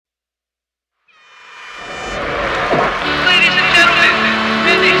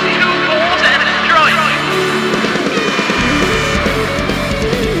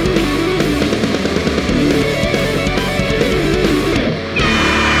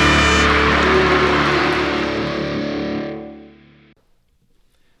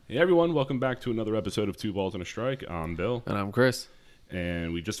Hey everyone, welcome back to another episode of Two Balls and a Strike. I'm Bill. And I'm Chris.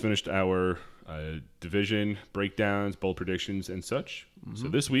 And we just finished our division breakdowns, bold predictions, and such. So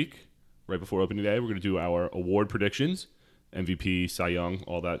this week, right before opening day, we're going to do our award predictions, MVP, Cy Young,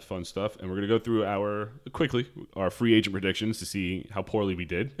 all that fun stuff. And we're going to go through our free agent predictions to see how poorly we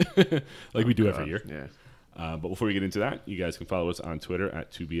did, like we do every year. Yeah. But before we get into that, you guys can follow us on Twitter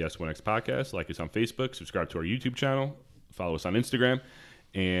at 2BS1X Podcast, like us on Facebook, subscribe to our YouTube channel, follow us on Instagram,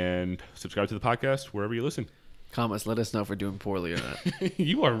 and subscribe to the podcast wherever you listen. Comments, let us know if we're doing poorly or not.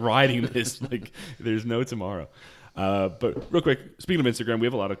 You are riding this like there's no tomorrow. But real quick, speaking of Instagram, we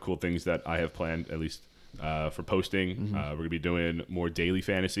have a lot of cool things that I have planned, at least for posting. We're going to be doing more daily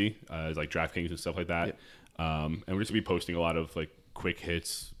fantasy, like DraftKings and stuff like that. Yep. And we're just going to be posting a lot of like quick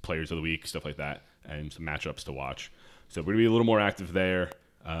hits, players of the week, stuff like that, and some matchups to watch. So we're going to be a little more active there,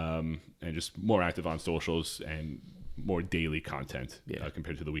 and just more active on socials and more daily content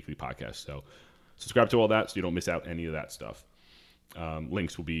compared to the weekly podcast. So subscribe to all that so you don't miss out any of that stuff.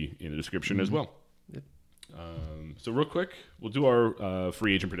 Links will be in the description as well. Yep. So real quick, we'll do our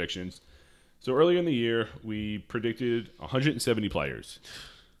free agent predictions. So earlier in the year, we predicted 170 players.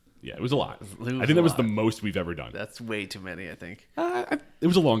 Yeah, it was a lot. I think that was the most we've ever done. That's way too many, I think. It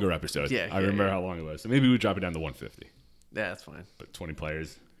was a longer episode. Yeah, I remember how long it was. So maybe we would drop it down to 150. Yeah, that's fine. But 20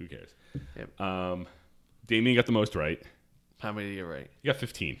 players, who cares? Yep. Damien got the most right. How many did you write? You got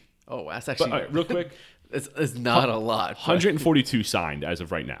 15. Oh, that's actually... But, real quick. it's not a lot. But... 142 signed as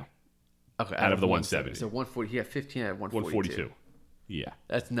of right now. Okay. Out of the 170. So 140. He had 15 at 142. 142. Yeah.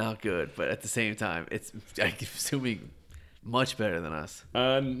 That's not good, but at the same time, it's, I'm assuming, much better than us.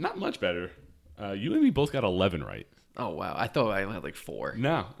 Not much better. You and me both got 11 right. Oh, wow. I thought I only had like 4.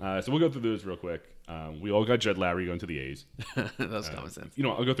 No. So we'll go through those real quick. We all got Jed Lowry going to the A's. That's common sense. You know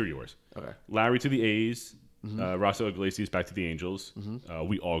what? I'll go through yours. Okay. Lowry to the A's. Rosso Iglesias back to the Angels.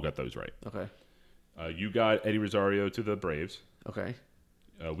 We all got those right. Okay. You got Eddie Rosario to the Braves. Okay.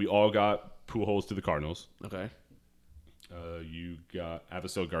 We all got Pujols to the Cardinals. Okay. You got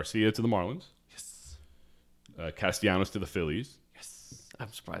Avisel Garcia to the Marlins. Yes. Castellanos to the Phillies. Yes.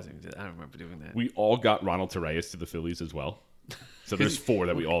 I'm surprised I don't remember doing that. We all got Ronald Torreyes to the Phillies as well. So there's 4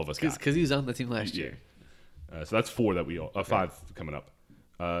 that we all of us got. Because he was on the team last year. So that's 4 that we all... 5 coming up.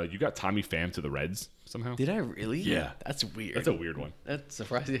 You got Tommy Pham to the Reds somehow. Did I really? Yeah. That's weird. That's a weird one. That's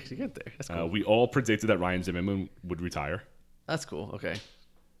surprising you actually get there. That's cool. We all predicted that Ryan Zimmerman would retire. That's cool. Okay.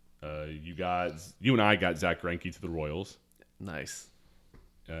 You and I got Zach Greinke to the Royals. Nice.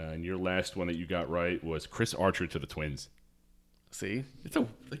 And your last one that you got right was Chris Archer to the Twins. See? It's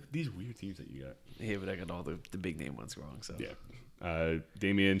these weird teams that you got. Yeah, but I got all the big name ones wrong. So yeah.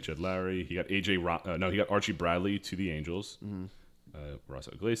 Damien, Jed Lowry. He got he got Archie Bradley to the Angels.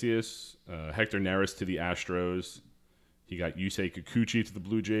 Rosso Iglesias. Hector Neris to the Astros. He got Yusei Kikuchi to the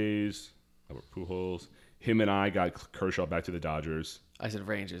Blue Jays. Albert Pujols. Him and I got Kershaw back to the Dodgers. I said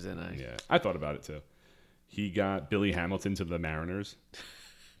Rangers, didn't I? Yeah, I thought about it too. He got Billy Hamilton to the Mariners.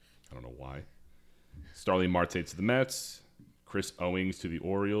 I don't know why. Starling Marte to the Mets. Chris Owings to the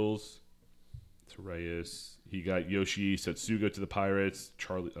Orioles. Torreyes. He got Yoshi Satsuga to the Pirates.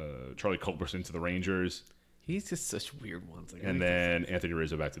 Charlie Culberson to the Rangers. He's just such weird ones. Like, and then Anthony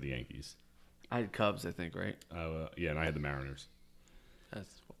Rizzo back to the Yankees. I had Cubs, I think, right? Yeah, and I had the Mariners.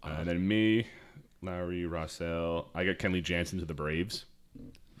 That's and then me, Lowry, Rossell. I got Kenley Jansen to the Braves.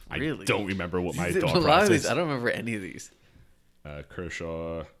 Really? I don't remember what my thought a lot process. Of these, I don't remember any of these.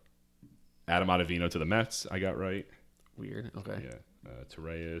 Kershaw, Adam Ottavino to the Mets. I got right. Weird. Okay. Yeah.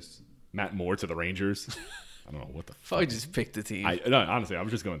 Torreyes, Matt Moore to the Rangers. I don't know what the fuck. I just picked the team. No, honestly, I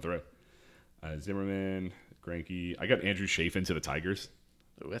was just going through. Zimmerman, Greinke. I got Andrew Chafin to the Tigers.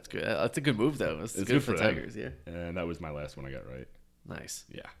 Oh, that's good. That's a good move, though. It's good for the Tigers. Yeah. And that was my last one I got right. Nice.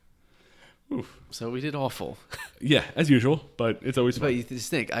 Yeah. Oof. So we did awful. Yeah, as usual, but it's always fun. But you just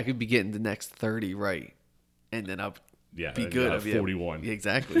think I could be getting the next 30 right, and then I'll be good. 41. Yeah,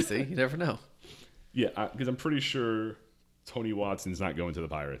 exactly. See, you never know. Yeah, because I'm pretty sure Tony Watson's not going to the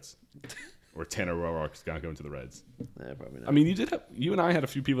Pirates, or Tanner Roark's not going to the Reds. Yeah, probably not. I mean, you and I had a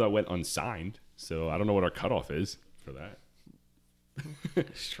few people that went unsigned, so I don't know what our cutoff is for that.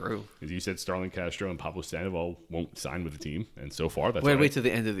 It's true. Because you said Starlin Castro and Pablo Sandoval won't sign with the team, and so far that's wait till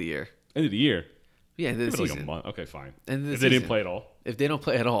the end of the year. End of the year. Yeah, end of the season. Like a month. Okay, fine. If they didn't play at all. If they don't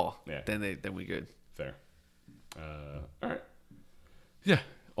play at all, yeah. then we good. Fair. All right. Yeah,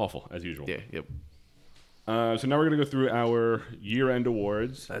 awful as usual. Yeah. Yep. So now we're gonna go through our year-end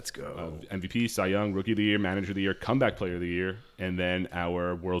awards. Let's go. MVP, Cy Young, Rookie of the Year, Manager of the Year, Comeback Player of the Year, and then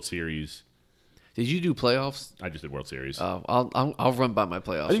our World Series. Did you do playoffs? I just did World Series. I'll run by my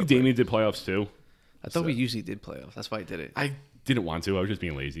playoffs. I think Damien did playoffs too. I thought we usually did playoffs. That's why I did it. I didn't want to. I was just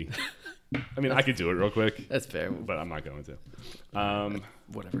being lazy. I mean, I could do it real quick, That's fair. but I'm not going to.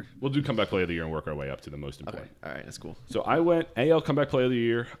 Whatever. We'll do comeback play of the year and work our way up to the most Okay. important. All right. That's cool. So I went AL comeback play of the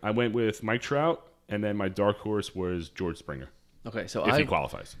year. I went with Mike Trout, and then my dark horse was George Springer, Okay. So if he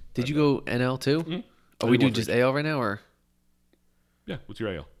qualifies. did you go NL too? Mm-hmm. Are we doing just AL right now, or? Yeah, what's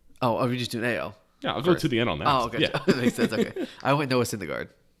your AL? Oh, are we just doing AL? Yeah, I'll go to the end on that. Oh, okay. Yeah. That makes sense. Okay. I went Noah Syndergaard.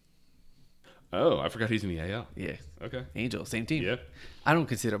 Oh, I forgot he's in the AL. Yeah. Okay. Angel, same team. Yeah. I don't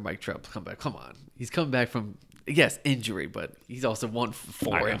consider Mike Trout come back. Come on. He's come back from, yes, injury, but he's also won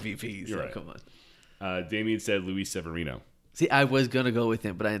 4 I know. MVPs. You're So right. come on. Damien said Luis Severino. See, I was going to go with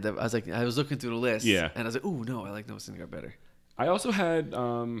him, but I was looking through the list. Yeah. And I was like, ooh, no, I like Noah Syndergaard better. I also had,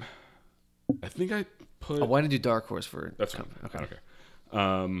 I think I put. Oh, why didn't you do Dark Horse for? That's fine. Okay. I don't care.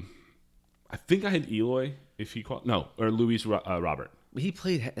 I think I had Eloy if he or Luis Robert. He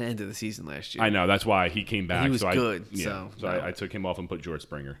played at the end of the season last year. I know that's why he came back. He was so good, Yeah, so no. I took him off and put George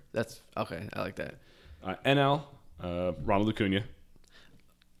Springer. That's okay. I like that. NL, Ronald Acuna.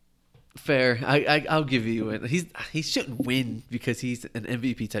 Fair. I'll give you it. He shouldn't win because he's an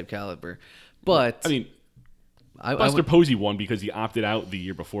MVP type caliber, but I mean, I Buster would- Posey won because he opted out the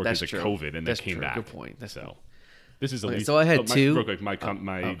year before because of That's true. COVID and then That's came true. back. Good point. That's so. This is the Okay, least. so I had two. Real quick, my go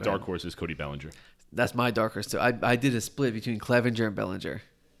dark ahead. horse is Cody Bellinger. That's my dark horse too. I did a split between Clevenger and Bellinger.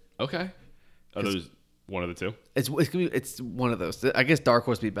 Okay. Are those one of the two? It's one of those. I guess dark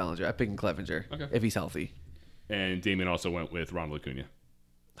horse beat Bellinger. I pick Clevenger if he's healthy. And Damien also went with Ronald Acuna.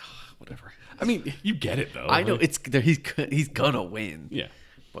 Whatever. I mean, you get it though. I know he's gonna win. Yeah.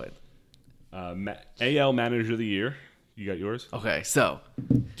 But AL Manager of the Year. You got yours? okay, so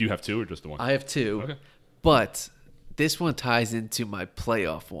Do you have two or just the one? I have two. Okay. But this one ties into my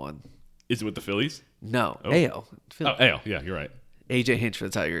playoff one. Is it with the Phillies? No, Oh. AL. Oh, AL. Yeah, you're right. AJ Hinch for the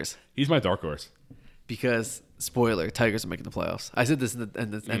Tigers. He's my dark horse. Because spoiler, Tigers are making the playoffs. I said this in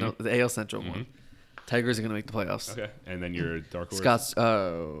the AL Central one. Tigers are going to make the playoffs. Okay. And then your dark horse? Scott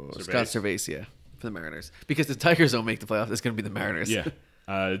Cervais, yeah, for the Mariners. Because if the Tigers don't make the playoffs, it's going to be the Mariners. Yeah.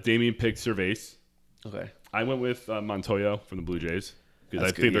 Damien picked Cervais. Okay. I went with Montoya from the Blue Jays because I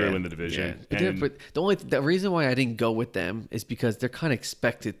That's think good, they're yeah. going to win the division. Yeah. And- But the reason why I didn't go with them is because they're kind of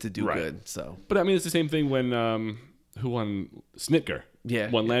expected to do Right. good. So But I mean, it's the same thing when who won? Snitker. Yeah.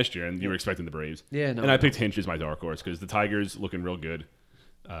 Won last year, and you were expecting the Braves. Yeah, no, And I I picked Hinch as my dark horse because the Tigers looking real good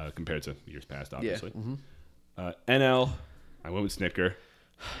compared to years past, obviously. NL, I went with Snitker,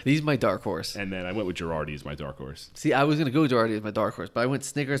 he's my dark horse. and then I went with Girardi as my dark horse. See, I was going to go Girardi as my dark horse, but I went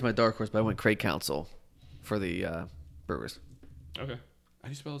Snicker as my dark horse, but I went Craig Counsell for the Brewers. Okay. How do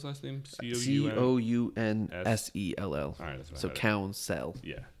you spell his last name? Counsell. All right, that's what So I had. Counsell.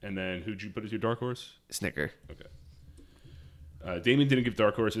 Yeah. And then who'd you put as your dark horse? Snicker. Okay. Damien didn't give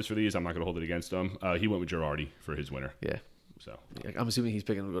dark horses for these. I'm not going to hold it against him. He went with Girardi for his winner. Yeah. So I'm assuming he's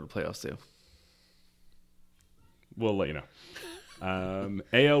picking to go to playoffs too. we'll let you know.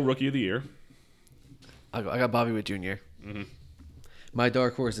 AL Rookie of the Year. I got Bobby Witt junior My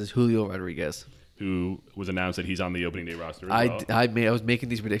dark horse is Julio Rodriguez. Who was announced that he's on the opening day roster as well. I was making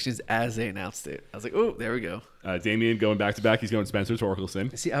these predictions as they announced it. I was like, oh, there we go. Damien going back to back. He's going Spencer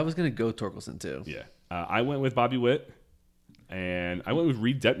Torkelson. See, I was gonna go Torkelson too. Yeah. I went with Bobby Witt, and I went with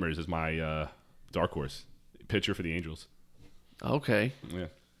Reed Detmers as my dark horse pitcher for the Angels. Okay. Yeah.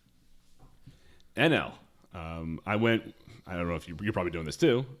 NL. I went. I don't know if you're probably doing this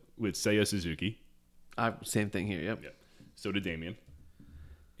too with Seiya Suzuki. Same thing here. Yep. Yeah. So did Damien.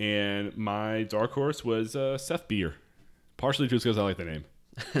 And my dark horse was Seth Beer, partially just because I like the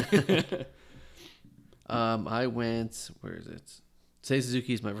name. I went. Where is it? Say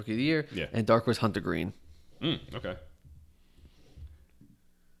Suzuki is my rookie of the year. Yeah. And dark horse Hunter Green. Okay.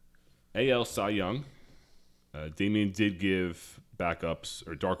 AL Cy Young. Damien did give backups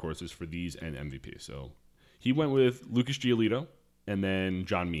or dark horses for these and MVP. So he went with Lucas Giolito and then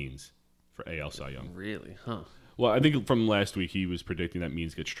John Means for AL Cy Young. Really? Huh. Well, I think from last week he was predicting that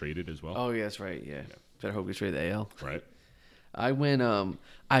Means gets traded as well. Oh, yeah, that's right. Yeah. Better hope we trade the AL. Right. I went.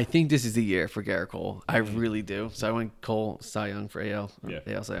 I think this is the year for Garrett Cole. I really do. So I went Cole Cy Young for AL. Yeah.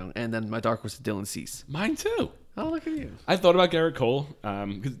 AL Cy Young, and then my dark horse is Dylan Cease. Mine too. Oh, look at you. I thought about Garrett Cole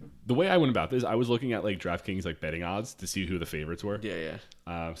because the way I went about this, I was looking at like DraftKings like betting odds to see who the favorites were. Yeah,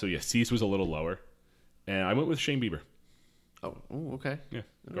 yeah. So yeah, Cease was a little lower, and I went with Shane Bieber. Oh, okay. Yeah,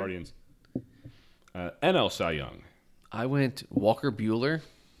 Guardians. NL Cy Young. I went Walker Bueller,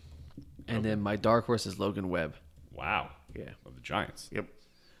 and then my dark horse is Logan Webb. Wow. Yeah. Of the Giants. Yep.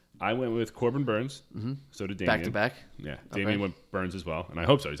 I went with Corbin Burns. Mm-hmm. So did Damien. Back to back. Yeah, Damien went Burns as well, and I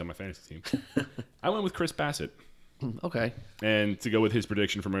hope so. He's on my fantasy team. I went with Chris Bassett, Okay. and to go with his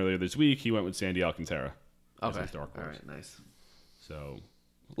prediction from earlier this week, he went with Sandy Alcantara. as Okay. his dark All horse. right. Nice. So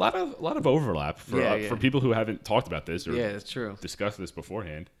a lot of overlap for people who haven't talked about this or Yeah, that's true. discussed this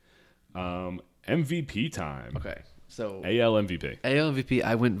beforehand. MVP time. Okay, so AL MVP. AL MVP,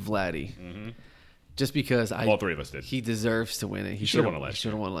 I went Vladdy. Just because All three of us did. he deserves to win it. He should've should won it last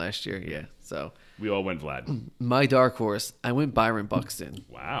Should have won last year. Yeah. So We all went Vlad. my dark horse, I went Byron Buxton.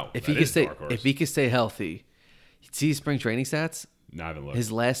 Wow. If that he could is stay, dark horse. if he could stay healthy, see his spring training stats. Not even look.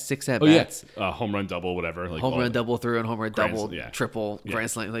 His last 6 at Oh yeah, bats, home run double, whatever. Like home all- run double through and home run Grand- double, yeah. triple, grand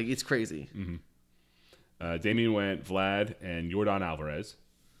slam. Like it's crazy. Damien went Vlad and Yordan Alvarez.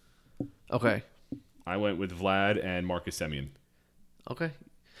 Okay. I went with Vlad and Marcus Semien Okay.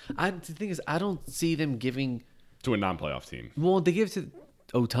 The thing is, I don't see them giving. to a non-playoff team. Well, they give it to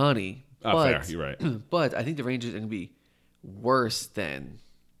Otani. Oh, but, fair. You're right. But I think the Rangers are going to be worse than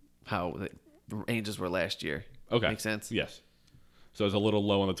how the Rangers were last year. Okay. Makes sense? Yes. So it's a little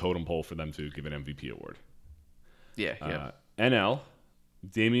low on the totem pole for them to give an MVP award. Yeah. Yeah. NL,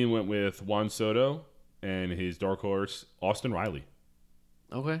 Damien went with Juan Soto and his dark horse, Austin Riley,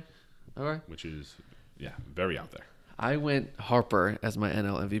 Okay. All right. which is, very out there. I went Harper as my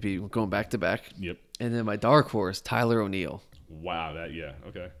NL MVP, going back to back. Yep. And then my dark horse, Tyler O'Neill. Wow.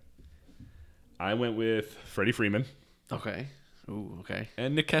 Okay. I went with Freddie Freeman Okay. Ooh, okay.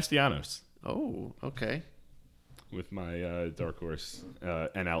 and Nick Castellanos Oh, okay. with my dark horse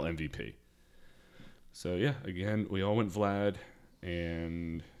NL MVP. So, again, we all went Vlad.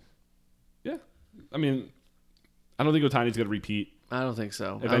 And, I mean, I don't think Otani's going to repeat. I don't think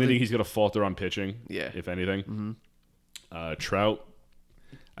so. If anything, he's going to falter on pitching. Yeah. If anything. Trout,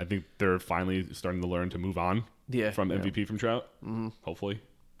 I think they're finally starting to learn to move on from MVP from Trout. Hopefully.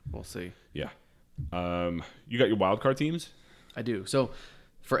 We'll see. Yeah. You got your wild card teams? I do. So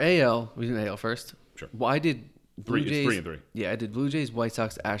for AL, we do AL first. Sure. Well, I did Blue It's Jays. 3 and 3. Yeah, I did Blue Jays, White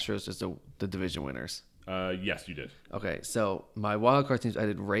Sox, Astros as the division winners. Yes, you did. Okay, so my wild card teams, I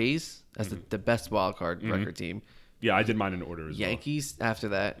did Rays as the best wild card record team. Yeah, I did mine in order as Yankees after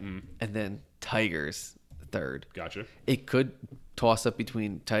that, and then Tigers third. well. Gotcha. It could toss up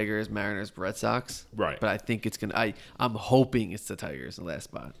between Tigers, Mariners, Red Sox. Right. But I think it's gonna. I'm hoping it's the Tigers in the last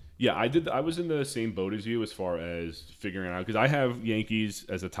spot. Yeah, I was in the same boat as you as far as figuring out because I have Yankees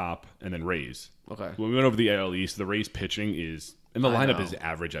as a top and then Rays. Okay. When we went over the AL East, the Rays pitching is and the I lineup know. is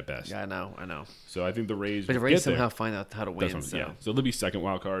average at best. Yeah, I know. So I think the Rays. But the will Rays get there. somehow find out how to win. That's So. what- so they'll be second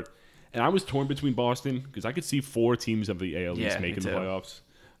wild card. And I was torn between Boston because I could see 4 teams of the AL East Yeah, me making the too. playoffs.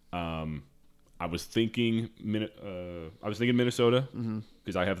 I was thinking Minnesota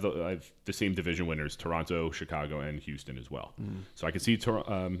because I have the same division winners: Toronto, Chicago, and Houston as well. So I could see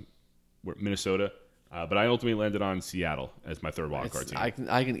Minnesota, but I ultimately landed on Seattle as my third wild card team.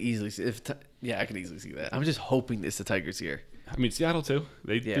 I can easily see I can easily see that. I'm just hoping it's the Tigers here. I mean, Seattle too;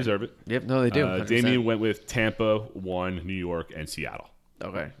 they deserve it. Yep, no, they do. 100%. Damien went with Tampa, 1, New York, and Seattle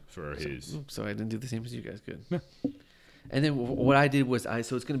Okay, for his. so I didn't do the same as you guys. Good. And then what I did was so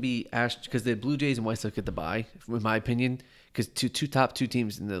it's going to be because the Blue Jays and White Sox get the bye, in my opinion, because top two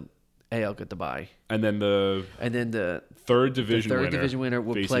teams in the AL get the bye, And then the third third division winner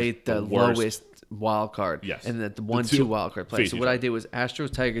will faces play the worst. lowest wild card. Yes. And then the The 1-2 two wild card play. face So each what I other. did was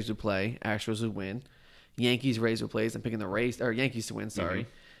Astros Tigers would play. Astros would win. Yankees Rays would play. I'm picking the Rays or Yankees to win. Sorry.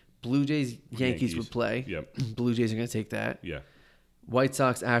 Blue Jays Yankees would play. Yep. Blue Jays are going to take that. Yeah. White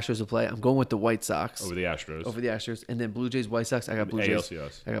Sox Astros would play. I'm going with the White Sox Over the Astros. over the Astros, and then Blue Jays White Sox. I got Blue Jays.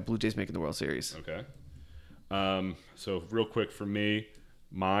 ALCS. I got Blue Jays making the World Series. Okay. So real quick for me,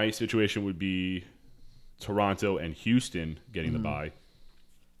 my situation would be Toronto and Houston getting the bye.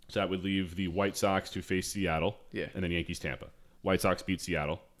 So that would leave the White Sox to face Seattle. Yeah. And then Yankees Tampa. White Sox beat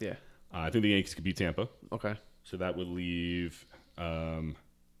Seattle. Yeah. I think the Yankees could beat Tampa. Okay. So that would leave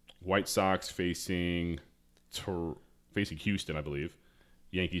White Sox facing Houston, I believe.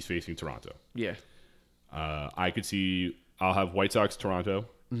 Yankees facing Toronto. Yeah. I could see I'll have White Sox Toronto.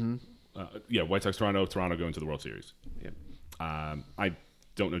 White Sox Toronto going to the World Series. Yep. I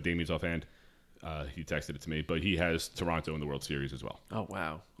don't know Damien's offhand. He texted it to me, but he has Toronto in the World Series as well. Oh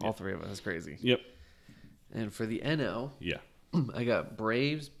wow. All three of us. That's crazy. Yep. And for the NL, Yeah. I got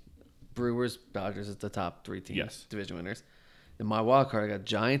Braves, Brewers, Dodgers as the top 3 teams, Yes. division winners. In my wild card, I got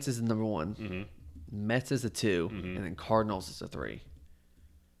Giants as the number 1, Mets as the 2, and then Cardinals as the 3.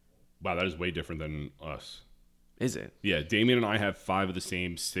 Wow, that is way different than us. Is it? Yeah, Damien and I have 5 of the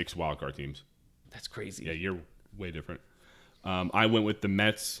same 6 wildcard teams. That's crazy. Yeah, you're way different. I went with the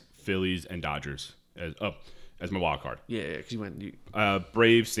Mets, Phillies, and Dodgers as my wild card. Yeah, because you went.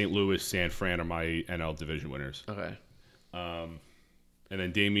 Braves, St. Louis, San Fran are my NL division winners. Okay. And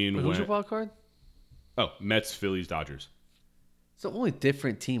then Damien Wait, went. who's your wild card? Oh, Mets, Phillies, Dodgers. So the only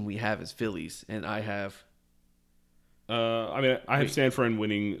different team we have is Phillies, and I have I mean, I have San Fran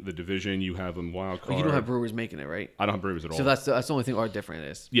winning the division. You have them wild card. Well, you don't have Brewers making it, right? I don't have Brewers at all. So that's the only thing our different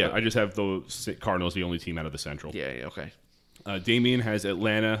is. Yeah, I just have the Cardinals, the only team out of the Central. Yeah, okay. Damien has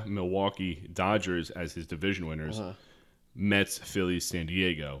Atlanta, Milwaukee, Dodgers as his division winners. Mets, Phillies, San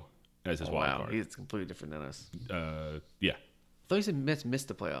Diego as his wild card. He's completely different than us. Yeah. I thought you said Mets missed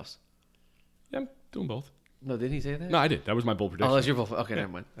the playoffs. Yeah, I'm doing both. No, didn't he say that? No, I did. That was my bold prediction. Oh, that's your bold. Okay, never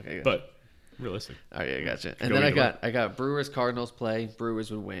mind. Okay, good. But realistic. Oh yeah, gotcha. And Go then either I got Brewers Cardinals play.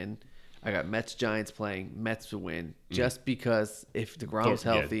 Brewers would win. I got Mets Giants playing. Mets would win just because if DeGrom's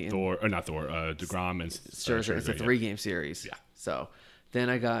healthy and DeGrom and Scherzer, it's a 3-game series. Yeah. So then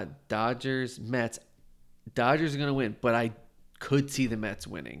I got Dodgers Mets. Dodgers are gonna win, but I could see the Mets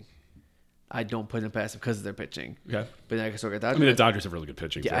winning. I don't put them past them because of their pitching. Yeah. But then I still got Dodgers. I mean, the Dodgers have really good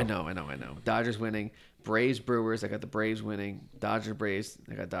pitching. Yeah, so. I know. Dodgers winning. Braves Brewers. I got the Braves winning. Dodgers Braves.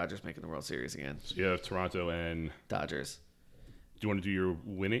 I got Dodgers making the World Series again. So you have Toronto and. Dodgers. Do you want to do your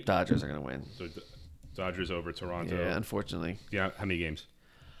winning? Dodgers are gonna win. So Dodgers over Toronto. Yeah, unfortunately. Yeah. How many games?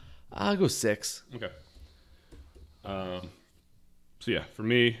 I'll go 6. Okay. So yeah, for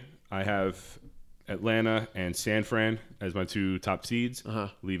me, I have Atlanta and San Fran as my 2 top seeds,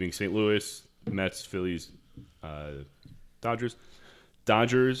 leaving St. Louis, Mets, Phillies, Dodgers.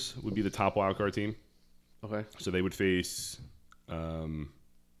 Dodgers would be the top wildcard team. Okay. So they would face. Wait,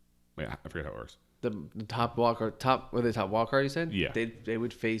 I forget how it works. The top wildcard, were they top wildcard? You said. Yeah. They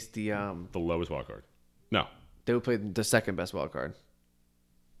would face the The lowest wildcard. No, They would play the second best wildcard.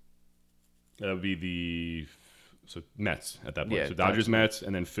 that would be the Mets at that point. Yeah, So Dodgers, Mets,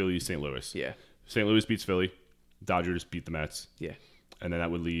 and then Phillies, St. Louis. Yeah. St. Louis beats Philly. Dodgers beat the Mets. Yeah. And then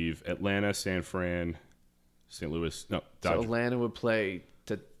that would leave Atlanta, San Fran, St. Louis. No, So Dodgers Atlanta would play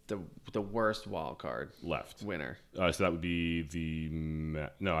the worst wild card left. winner. So that would be the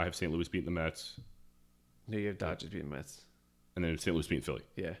no. I have St. Louis beating the Mets, No, you have Dodgers beating Mets. and then St. Louis beating Philly.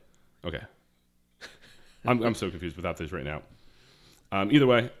 Yeah. Okay. I'm so confused without this right now. Either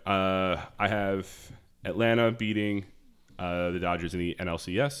way, I have Atlanta beating the Dodgers in the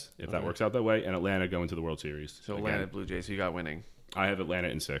NLCS if that works out that way, and Atlanta going to the World Series. So Atlanta Blue Jays, so you got winning. I have Atlanta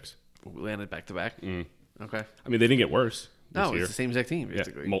in 6. Atlanta back to back. Okay. I mean, they didn't get worse this No, year. it's the same exact team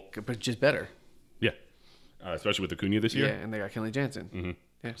basically, Yeah. but just better. Yeah, especially with Acuna this year. Yeah, and they got Kenley Jansen.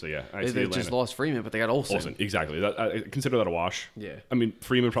 Yeah. So yeah, I They see Atlanta. just lost Freeman, but they got Olsen. Olsen, exactly. I consider that a wash. Yeah. I mean,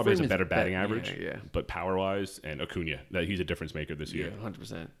 Freeman probably has a Freeman's better batting better, average. yeah. But power wise, and Acuna, that he's a difference maker this Yeah, year.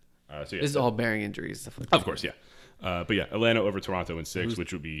 100%. So yeah, This is all bearing injuries stuff like that. of course, yeah. But yeah, Atlanta over Toronto in 6,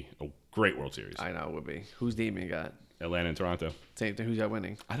 which would be a great World Series. I know it would be. Who's Damien got? Atlanta and Toronto. Same thing. Who's got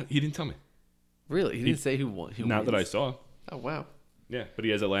winning? He didn't tell me. Really? He didn't say who won. Who Not that I wins? saw. Oh wow. Yeah, but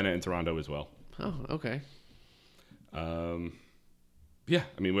he has Atlanta and Toronto as well. Oh okay. Yeah,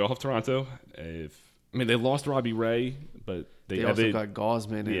 I mean, we all have Toronto. They lost Robbie Ray, but They also got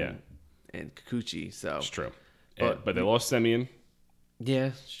Gosman and Kikuchi. So it's true. But- But they lost Semien. yeah,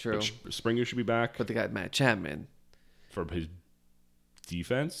 it's true. Springer should be back But they got Matt Chapman for his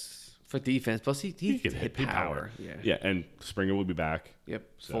defense. for defense. Plus he can hit hit power. Yeah. Yeah, and Springer will be back. Yep.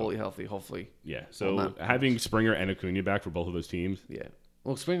 So- Fully healthy, hopefully. Yeah, so Well, not- having Springer and Acuna back for both of those teams. Yeah.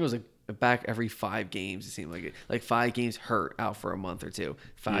 Well, Springer was back every 5 games. It seemed like it. Like 5 games hurt out for a month or 2.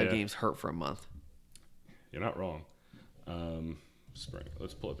 5 Yeah. games hurt for a month. You're not wrong. Springer.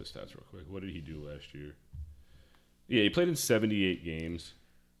 Let's pull up his stats real quick. What did he do last year? Yeah, he played in 78 games.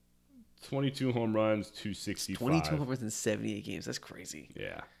 22 home runs, 265. 22 homers in 78 games. That's crazy.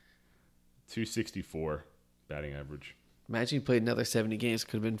 Yeah. 264 batting average. Imagine he played another 70 games.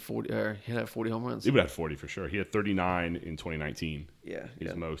 Could have been 40, or he had 40 home runs. He would have 40 for sure. He had 39 in 2019. Yeah.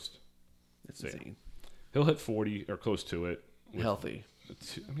 His most. That's So, yeah. insane. He'll hit 40 or close to it. Healthy.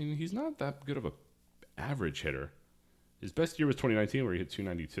 I mean, he's not that good of a average hitter. His best year was 2019, where he hit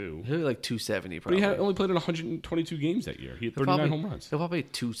 292. He'll be like 270 But probably. he had only played in 122 games that year. He had 39 home runs. He'll probably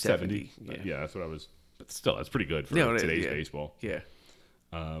 270. 70. Yeah, that's what I was. But still, that's pretty good for No, it is, today's yeah. baseball. Yeah.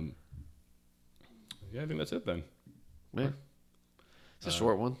 Yeah, I think that's it then. Yeah. It's a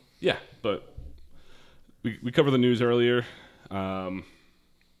short one. Yeah, but we covered the news earlier in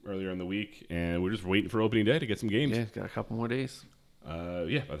the week, and we're just waiting for opening day to get some games. Yeah, got a couple more days.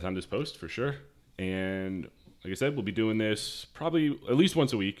 Yeah, by the time this posts, for sure. And like I said, we'll be doing this probably at least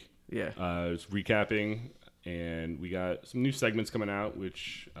once a week. Yeah. Just recapping, and we got some new segments coming out,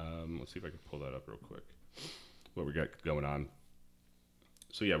 which let's see if I can pull that up real quick. What we got going on.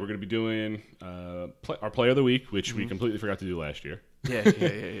 So yeah, we're going to be doing our player of the week, which we completely forgot to do last year. Yeah.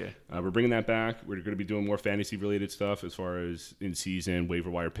 We're bringing that back. We're going to be doing more fantasy-related stuff as far as in-season, waiver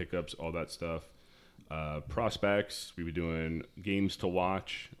wire pickups, all that stuff. Prospects, we'll be doing games to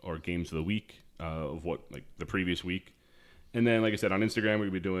watch or games of the week of what like the previous week. And then, like I said, on Instagram, we're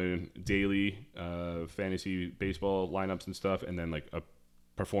going to be doing daily fantasy baseball lineups and stuff, and then like a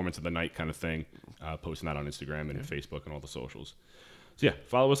performance of the night kind of thing, posting that on Instagram and Facebook and all the socials. So, yeah,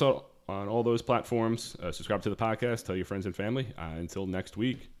 follow us on all those platforms. Subscribe to the podcast. Tell your friends and family. Until next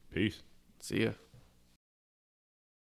week, peace. See ya.